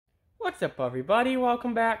What's up, everybody?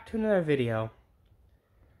 Welcome back to another video.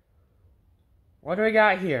 What do we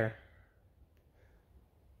got here?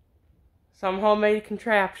 Some homemade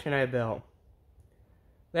contraption I built.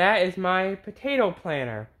 That is my potato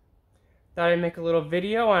planter. Thought I'd make a little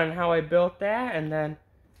video on how I built that, and then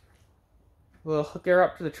we'll hook her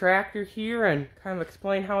up to the tractor here and kind of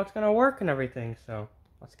explain how it's going to work and everything. So,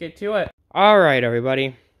 let's get to it. Alright,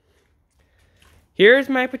 everybody. Here's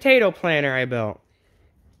my potato planter I built.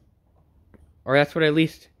 Or that's what at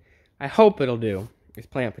least I hope it'll do, is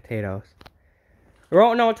plant potatoes. We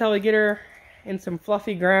won't know until we get her in some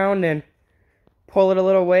fluffy ground and pull it a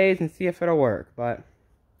little ways and see if it'll work. But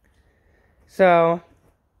so,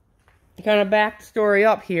 kind of back the story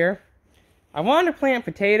up here. I wanted to plant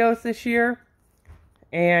potatoes this year,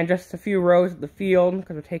 and just a few rows of the field,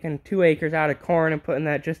 because we're taking 2 acres out of corn and putting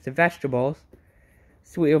that just to vegetables.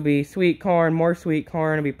 It'll be sweet corn, more sweet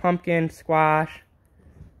corn, it'll be pumpkin, squash,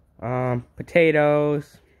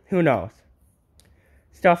 potatoes, who knows,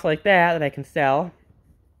 stuff like that I can sell.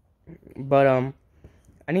 But I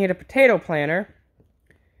need a potato planter,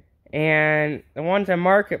 and the ones at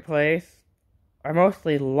Marketplace are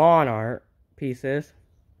mostly lawn art pieces,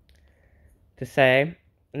 to say.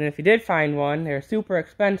 And if you did find one, they're super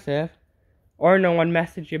expensive, or no one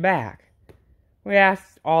messaged you back. We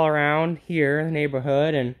asked all around here in the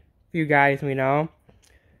neighborhood and a few guys we know,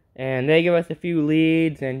 and they give us a few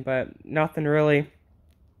leads, but nothing really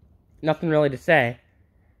to say.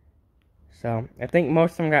 So I think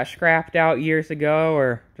most of them got scrapped out years ago,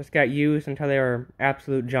 or just got used until they were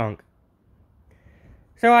absolute junk.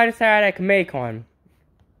 So I decided I could make one.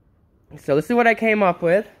 So this is what I came up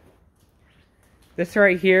with. This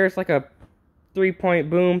right here is like a 3-point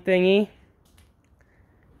boom thingy.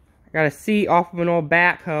 I got a seat off of an old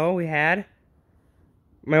backhoe we had.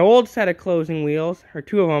 My old set of closing wheels, or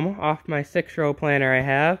 2 of them, off my 6-row planter I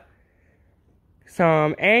have.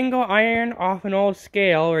 Some angle iron off an old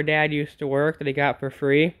scale where Dad used to work that he got for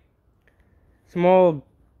free. Some old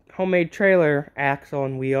homemade trailer axle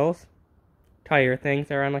and wheels. Tire things.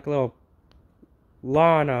 They're on like a little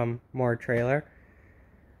lawn mower trailer.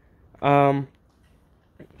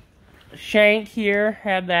 Shank here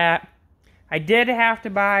had that. I did have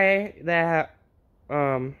to buy that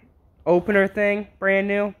opener thing, brand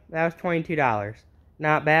new. That was $22.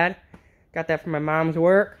 Not bad. Got that from my mom's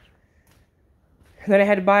work. And then I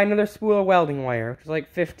had to buy another spool of welding wire, which was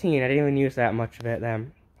like $15. I didn't even use that much of it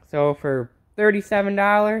then. So for $37,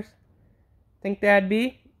 I think that'd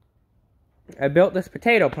be, I built this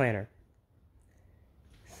potato planter.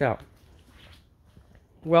 So,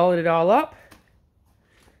 welded it all up,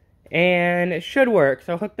 and it should work.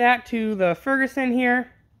 So hook that to the Ferguson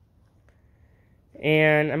here,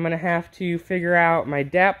 and I'm going to have to figure out my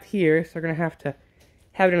depth here, so we're going to have it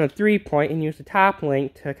on a 3-point and use the top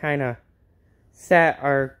link to kind of set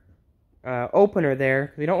our opener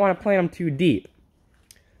there. We don't want to plant them too deep.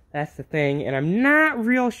 That's the thing, and I'm not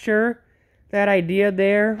real sure that idea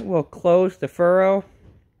there will close the furrow.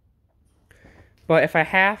 But if I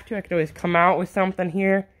have to, I can always come out with something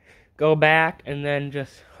here, go back, and then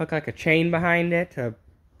just hook like a chain behind it to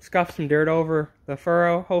scuff some dirt over the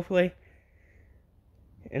furrow, hopefully.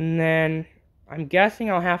 And then I'm guessing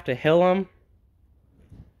I'll have to hill them,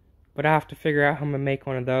 but I'll have to figure out how I'm going to make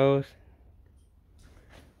one of those.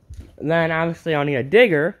 And then obviously I'll need a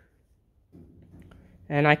digger,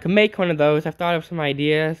 and I can make one of those. I've thought of some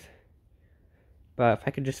ideas, but if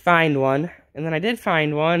I could just find one. And then I did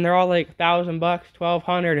find one. They're all like $1,000,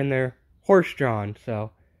 $1,200, and they're horse-drawn,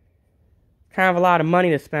 so kind of a lot of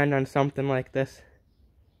money to spend on something like this.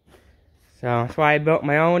 So that's why I built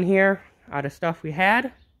my own here out of stuff we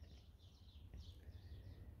had.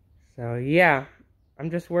 So yeah, I'm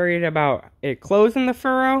just worried about it closing the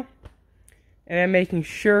furrow, and then making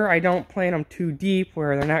sure I don't plant them too deep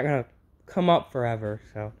where they're not going to come up forever.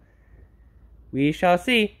 So we shall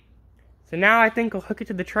see. So now I think I'll hook it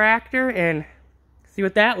to the tractor and see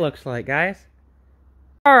what that looks like, guys.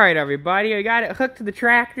 Alright, everybody, I got it hooked to the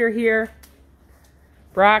tractor here.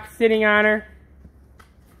 Brock's sitting on her.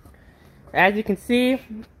 As you can see,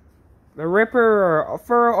 the ripper or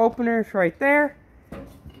furrow opener is right there.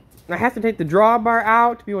 I have to take the drawbar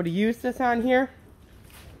out to be able to use this on here.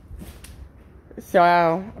 So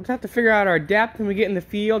I'll just have to figure out our depth when we get in the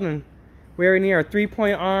field, and we're near a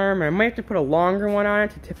 3-point arm. I might have to put a longer one on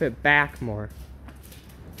it to tip it back more.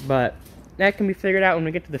 But that can be figured out when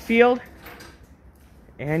we get to the field.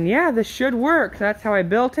 And yeah, this should work. That's how I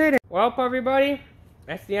built it. Well, everybody,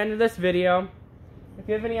 that's the end of this video. If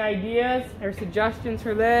you have any ideas or suggestions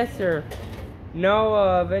for this, or know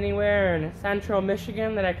of anywhere in central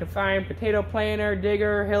Michigan that I could find potato planter,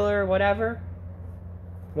 digger, hiller, whatever,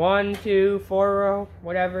 1, 2, 4,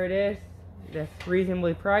 whatever it is, that's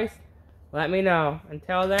reasonably priced, let me know.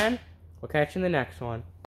 Until then, we'll catch you in the next one.